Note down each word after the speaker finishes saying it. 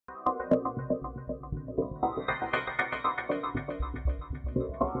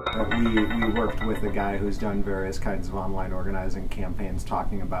we worked with a guy who's done various kinds of online organizing campaigns,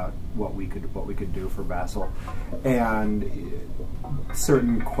 talking about what we could do for Bassel, and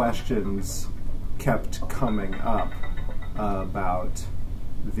certain questions kept coming up about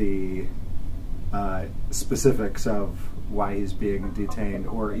the specifics of why he's being detained,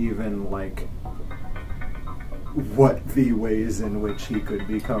 or even like what the ways in which he could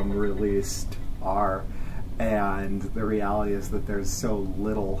become released are. And the reality is that there's so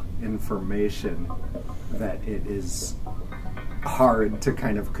little information that it is hard to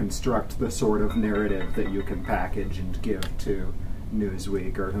kind of construct the sort of narrative that you can package and give to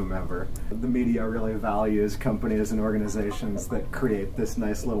Newsweek or whomever. The media really values companies and organizations that create this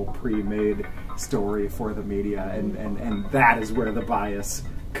nice little pre-made story for the media, and that is where the bias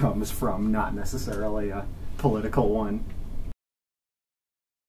comes from, not necessarily a political one.